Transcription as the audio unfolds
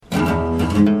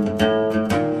Welcome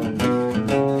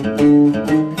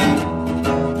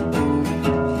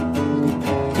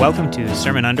to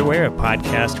Sermon Underwear, a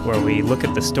podcast where we look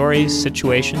at the stories,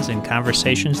 situations, and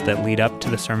conversations that lead up to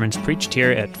the sermons preached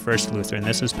here at First Lutheran.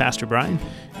 This is Pastor Brian.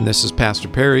 And this is Pastor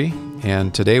Perry,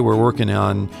 and today we're working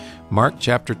on Mark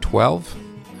chapter 12,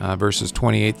 verses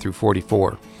 28 through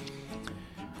 44.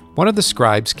 One of the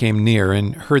scribes came near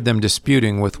and heard them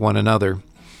disputing with one another,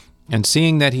 and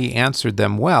seeing that he answered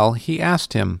them well, he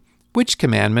asked him, "Which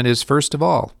commandment is first of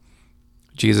all?"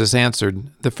 Jesus answered,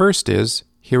 "The first is,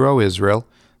 Hear, O Israel,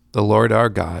 the Lord our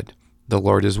God, the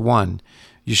Lord is one.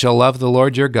 You shall love the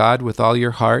Lord your God with all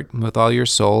your heart, and with all your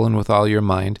soul, and with all your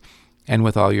mind, and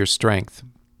with all your strength.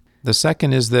 The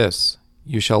second is this,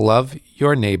 you shall love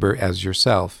your neighbor as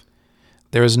yourself.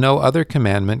 There is no other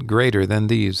commandment greater than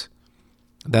these."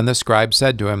 Then the scribe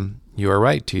said to him, "You are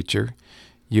right, teacher.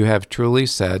 You have truly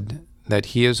said that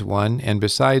he is one, and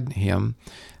beside him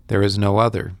there is no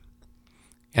other.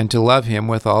 And to love him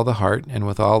with all the heart, and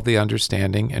with all the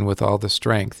understanding, and with all the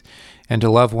strength, and to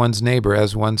love one's neighbor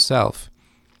as oneself.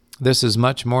 This is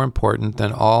much more important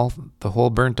than all the whole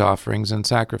burnt offerings and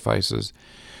sacrifices."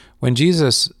 When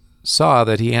Jesus saw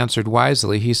that he answered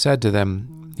wisely, he said to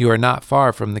them, "You are not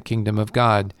far from the kingdom of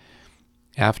God."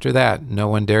 After that, no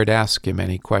one dared ask him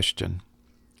any question.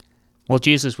 While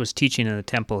Jesus was teaching in the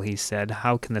temple, he said,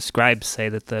 "How can the scribes say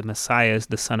that the Messiah is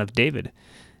the son of David?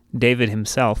 David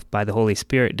himself, by the Holy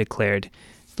Spirit, declared,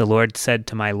 'The Lord said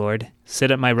to my Lord, sit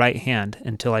at my right hand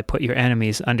until I put your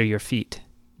enemies under your feet.'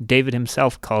 David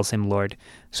himself calls him Lord,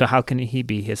 so how can he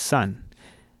be his son?"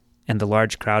 And the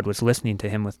large crowd was listening to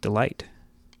him with delight.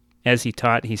 As he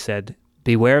taught, he said,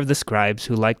 "Beware of the scribes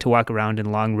who like to walk around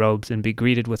in long robes and be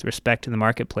greeted with respect in the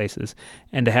marketplaces,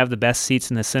 and to have the best seats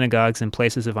in the synagogues and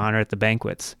places of honor at the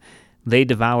banquets. They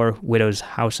devour widows'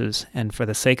 houses, and for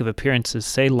the sake of appearances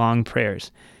say long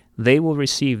prayers. They will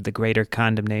receive the greater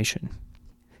condemnation."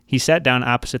 He sat down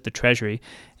opposite the treasury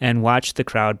and watched the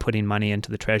crowd putting money into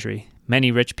the treasury.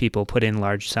 Many rich people put in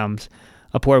large sums.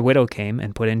 A poor widow came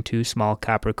and put in 2 small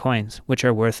copper coins, which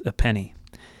are worth a penny.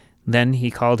 Then he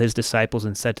called his disciples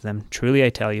and said to them, "Truly I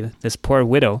tell you, this poor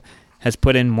widow has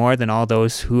put in more than all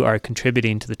those who are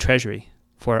contributing to the treasury,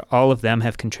 for all of them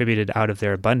have contributed out of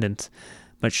their abundance,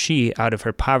 but she, out of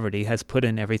her poverty, has put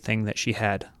in everything that she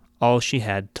had, all she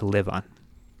had to live on."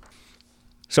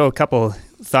 So a couple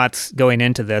thoughts going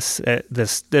into this.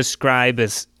 This scribe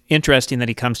is interesting that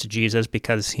he comes to Jesus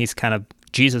because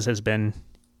Jesus has been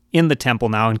in the temple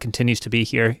now and continues to be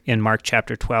here in Mark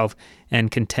chapter 12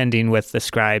 and contending with the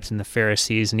scribes and the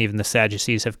Pharisees, and even the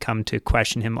Sadducees have come to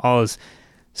question him, all as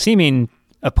seeming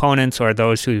opponents or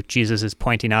those who Jesus is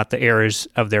pointing out the errors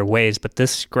of their ways. But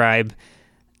this scribe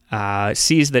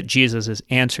sees that Jesus is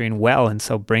answering well, and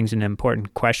so brings an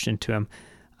important question to him.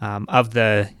 Of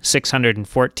the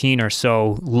 614 or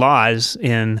so laws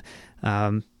in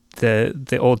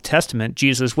the Old Testament,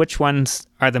 Jesus, which ones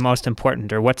are the most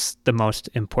important, or what's the most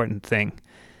important thing?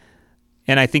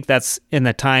 And I think that's in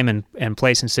the time and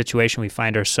place and situation we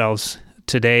find ourselves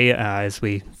today as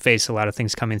we face a lot of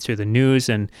things coming through the news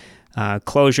and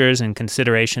closures and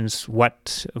considerations,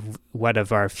 what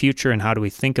of our future and how do we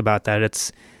think about that?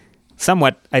 It's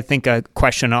somewhat, I think, a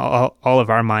question all of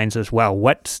our minds as well.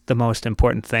 What's the most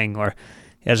important thing? Or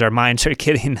as our minds are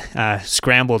getting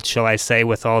scrambled, shall I say,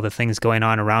 with all the things going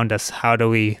on around us, how do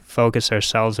we focus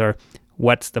ourselves, or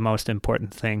what's the most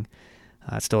important thing?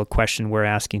 Still a question we're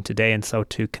asking today. And so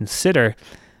to consider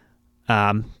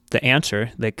the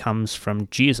answer that comes from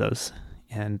Jesus,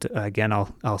 and again,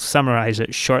 I'll summarize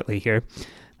it shortly here.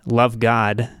 Love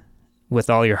God with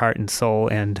all your heart and soul,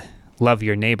 and love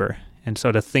your neighbor. And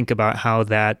so to think about how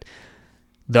that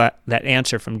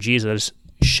answer from Jesus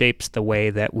shapes the way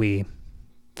that we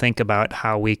think about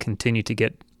how we continue to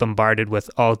get bombarded with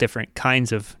all different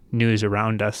kinds of news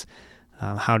around us.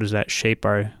 How does that shape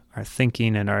our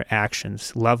thinking and our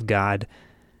actions? Love God,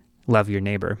 love your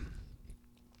neighbor.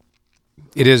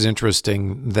 It is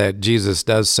interesting that Jesus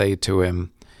does say to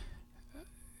him,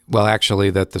 well,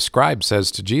 actually, that the scribe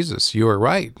says to Jesus, "You are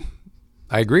right.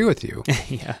 I agree with you."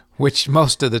 Yeah. Which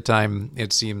most of the time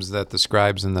it seems that the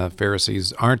scribes and the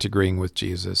Pharisees aren't agreeing with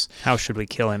Jesus. How should we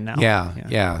kill him now?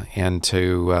 Yeah. And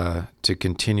to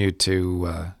continue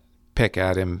to pick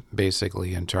at him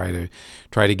basically and try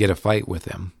to get a fight with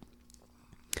him.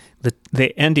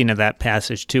 The ending of that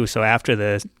passage too. So after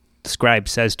the scribe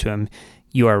says to him,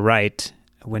 "You are right,"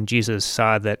 when Jesus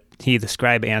saw that he, the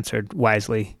scribe, answered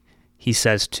wisely, he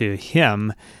says to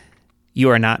him, "You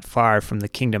are not far from the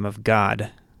kingdom of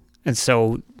God." And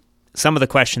so some of the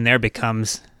question there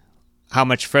becomes how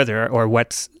much further, or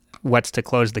what's to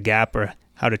close the gap, or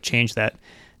how to change that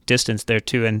distance there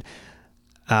too. And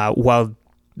while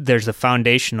there's a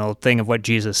foundational thing of what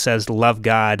Jesus says, love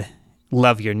God,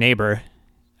 love your neighbor,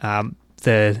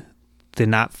 the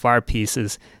not far piece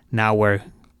is now where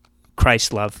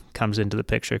Christ's love comes into the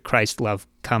picture. Christ's love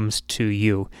comes to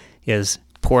you, is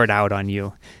poured out on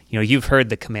you. You've heard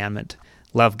the commandment,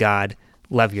 love God,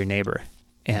 love your neighbor.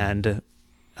 And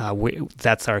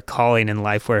that's our calling in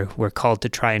life. We're called to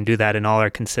try and do that in all our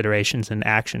considerations and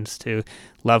actions, to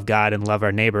love God and love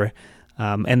our neighbor.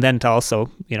 And then to also,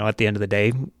 at the end of the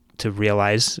day, to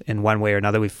realize in one way or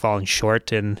another we've fallen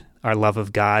short in our love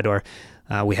of God, or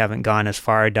we haven't gone as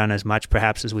far, done as much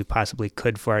perhaps as we possibly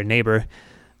could for our neighbor.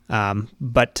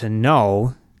 But to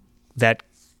know that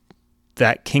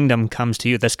that kingdom comes to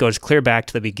you. This goes clear back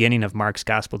to the beginning of Mark's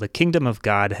gospel. The kingdom of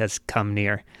God has come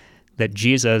near, that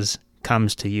Jesus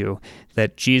comes to you,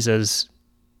 that Jesus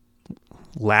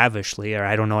lavishly, or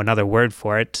I don't know another word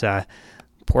for it,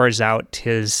 pours out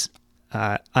his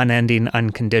unending,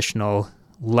 unconditional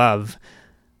love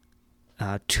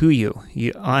to you,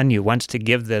 on you, wants to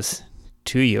give this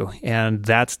to you. And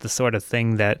that's the sort of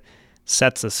thing that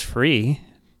sets us free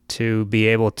to be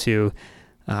able to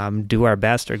do our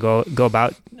best, or go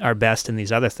about our best in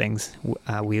these other things.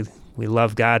 We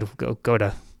love God. Go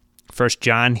to 1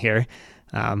 John here.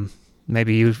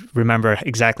 Maybe you remember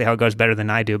exactly how it goes better than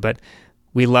I do, but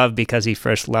we love because he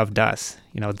first loved us.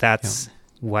 That's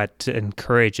what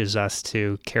encourages us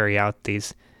to carry out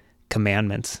these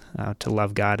commandments, to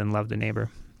love God and love the neighbor.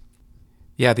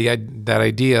 Yeah, that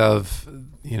idea of,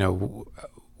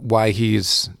 why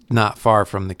he's not far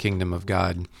from the kingdom of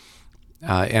God.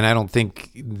 And I don't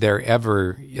think there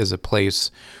ever is a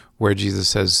place where Jesus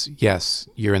says, yes,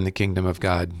 you're in the kingdom of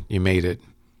God. You made it.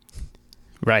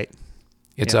 Right.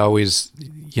 It's always,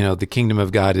 the kingdom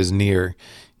of God is near.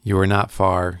 You are not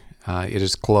far. It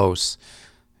is close.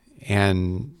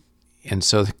 And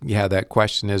so, that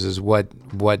question is what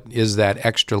is that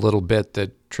extra little bit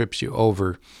that trips you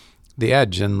over the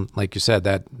edge? And like you said,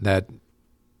 that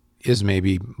is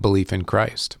maybe belief in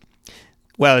Christ.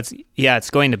 Well, it's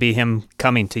going to be him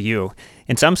coming to you.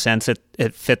 In some sense,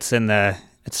 it fits in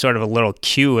it's sort of a little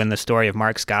cue in the story of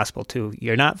Mark's gospel too.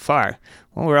 You're not far.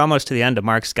 Well, we're almost to the end of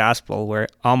Mark's gospel. We're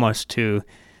almost to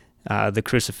the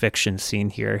crucifixion scene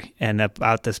here, and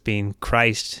about this being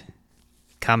Christ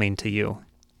coming to you.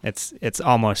 It's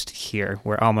almost here.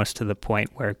 We're almost to the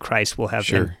point where Christ will have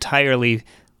entirely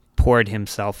poured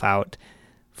himself out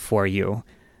for you,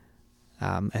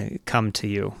 come to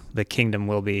you. The kingdom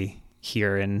will be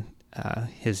here in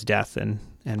his death and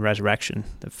resurrection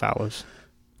that follows.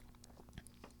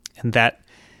 And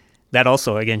that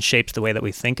also, again, shapes the way that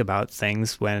we think about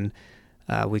things when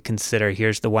we consider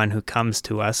here's the one who comes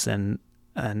to us and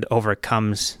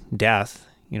overcomes death.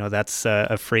 That's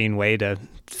a freeing way to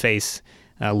face.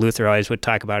 Luther always would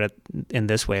talk about it in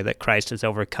this way, that Christ has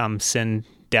overcome sin,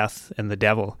 death, and the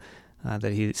devil,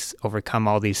 that he's overcome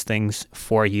all these things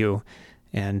for you,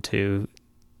 and to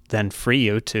then free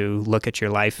you to look at your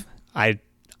life. I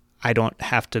don't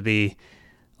have to be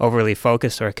overly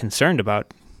focused or concerned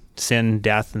about sin,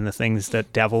 death, and the things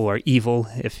that devil or evil,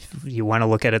 if you want to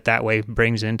look at it that way,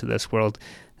 brings into this world.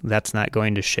 That's not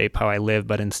going to shape how I live,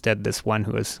 but instead this one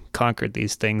who has conquered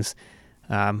these things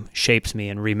shapes me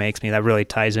and remakes me. That really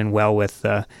ties in well with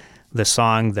the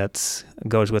song that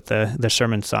goes with the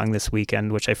sermon song this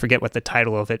weekend, which I forget what the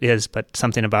title of it is, but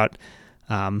something about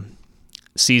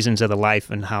seasons of the life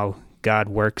and how God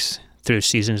works through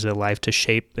seasons of life to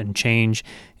shape and change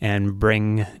and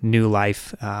bring new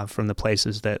life from the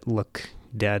places that look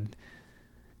dead.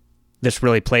 This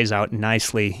really plays out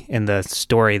nicely in the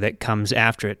story that comes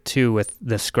after it too, with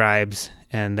the scribes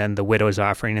and then the widow's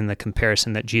offering and the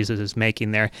comparison that Jesus is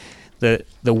making there. The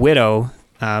widow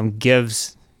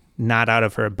gives not out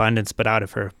of her abundance but out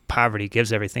of her poverty,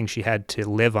 gives everything she had to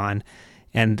live on.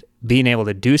 And being able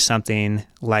to do something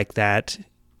like that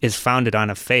is founded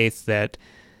on a faith that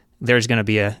there's going to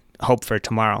be a hope for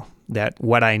tomorrow, that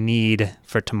what I need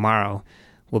for tomorrow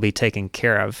will be taken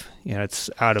care of. It's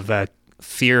out of a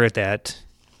fear that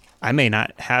I may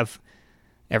not have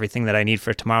everything that I need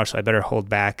for tomorrow, so I better hold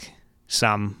back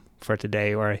some for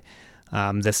today. Or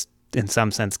this, in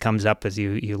some sense, comes up as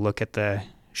you look at the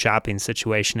shopping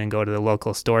situation and go to the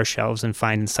local store shelves and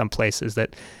find in some places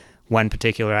that one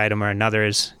particular item or another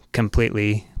is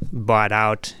completely bought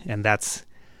out, and that's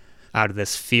out of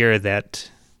this fear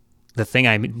that the thing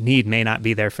I need may not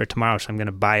be there for tomorrow, so I'm going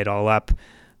to buy it all up,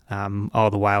 all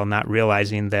the while not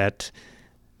realizing that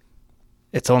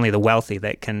it's only the wealthy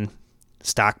that can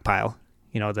stockpile.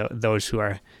 Those who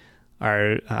are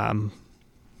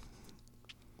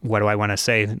what do I want to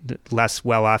say, less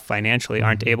well off financially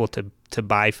aren't able to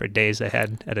buy for days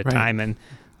ahead at a time, and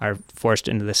are forced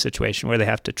into this situation where they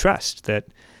have to trust that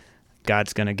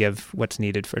God's going to give what's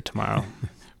needed for tomorrow.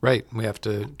 Right. We have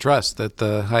to trust that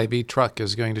the Hy-Vee truck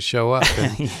is going to show up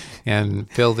and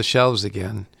fill the shelves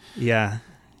again. Yeah.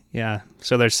 Yeah.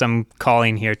 So there's some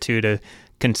calling here too to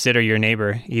consider your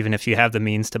neighbor, even if you have the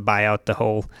means to buy out the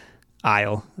whole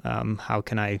aisle. How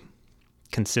can I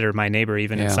consider my neighbor,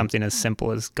 even in something as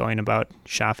simple as going about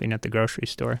shopping at the grocery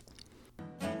store?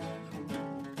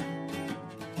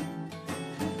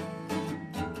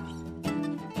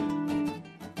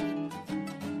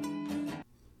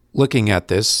 Looking at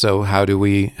this, so how do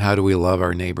we love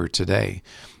our neighbor today?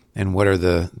 And what are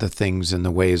the things and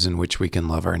the ways in which we can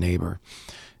love our neighbor?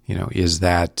 Is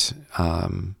that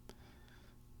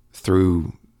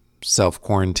through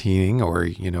self-quarantining or,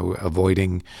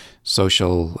 avoiding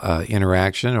social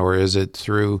interaction, or is it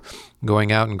through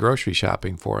going out and grocery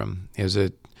shopping for them? Is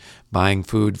it buying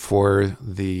food for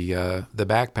the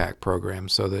backpack program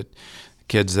so that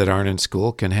kids that aren't in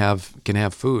school can have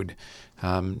food?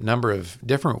 Number of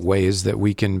different ways that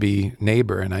we can be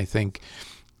neighbor. And I think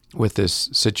with this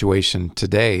situation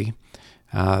today,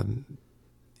 and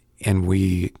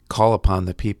we call upon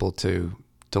the people to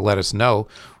let us know,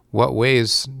 what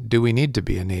ways do we need to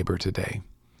be a neighbor today?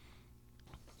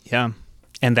 Yeah.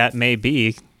 And that may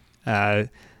be a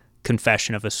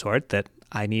confession of a sort that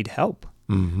I need help.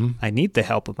 Mm-hmm. I need the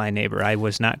help of my neighbor. I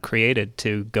was not created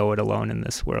to go it alone in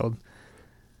this world.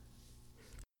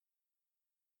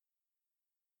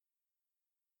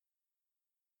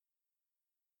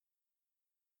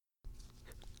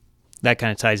 That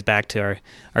kind of ties back to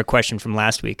our question from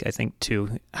last week, I think,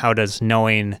 too. How does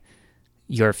knowing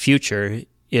your future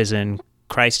is in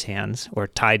Christ's hands or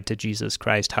tied to Jesus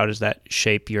Christ, how does that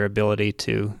shape your ability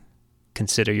to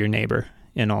consider your neighbor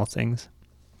in all things?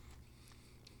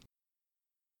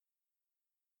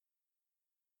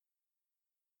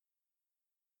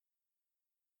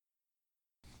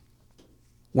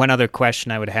 One other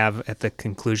question I would have at the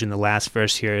conclusion of the last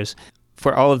verse here is,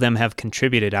 for all of them have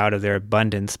contributed out of their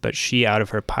abundance, but she out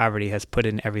of her poverty has put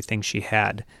in everything she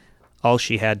had, all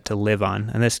she had to live on.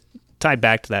 And this tied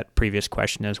back to that previous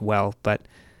question as well. But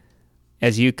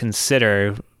as you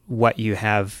consider what you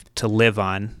have to live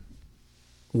on,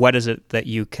 what is it that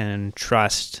you can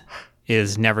trust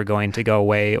is never going to go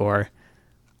away or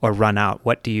run out?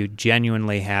 What do you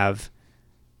genuinely have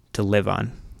to live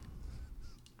on?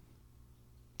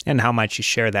 And how might you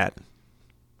share that?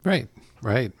 Right.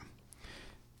 I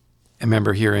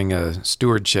remember hearing a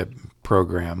stewardship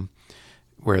program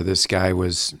where this guy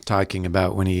was talking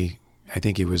about when I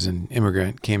think he was an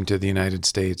immigrant, came to the United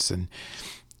States and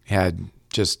had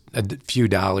just a few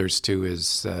dollars to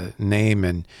his name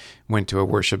and went to a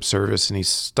worship service, and he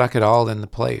stuck it all in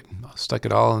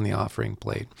the offering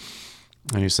plate.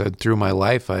 And he said, through my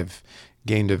life, I've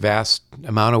gained a vast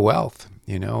amount of wealth,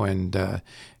 and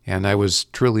I was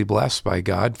truly blessed by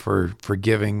God for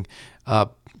giving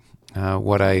up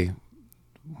what I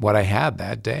had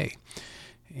that day.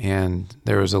 And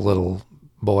there was a little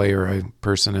boy or a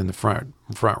person in the front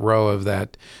row of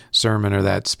that sermon or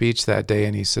that speech that day,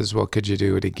 and he says, well, could you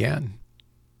do it again?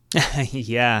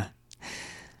 Yeah.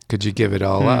 Could you give it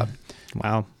all up?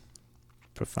 Wow.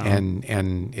 Profound.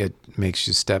 And it makes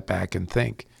you step back and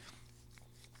think.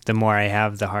 The more I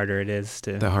have, the harder it is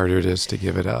to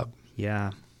give it up.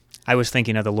 Yeah. I was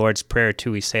thinking of the Lord's Prayer,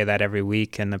 too. We say that every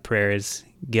week, and the prayer is,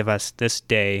 give us this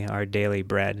day our daily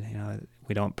bread.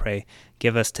 We don't pray,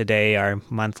 give us today our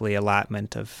monthly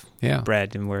allotment of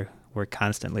bread, and we're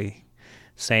constantly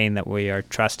saying that we are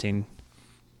trusting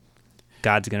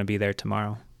God's going to be there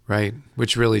tomorrow. Right,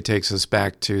 which really takes us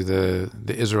back to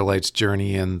the Israelites'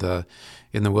 journey in the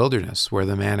wilderness, where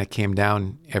the manna came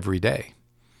down every day.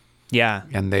 Yeah.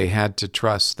 And they had to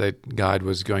trust that God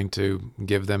was going to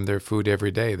give them their food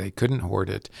every day. They couldn't hoard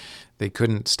it. They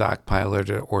couldn't stockpile it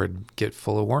or get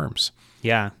full of worms.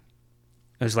 Yeah.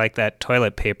 It was like that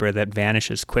toilet paper that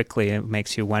vanishes quickly. It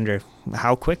makes you wonder,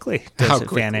 how quickly does it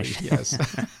vanish? Yes.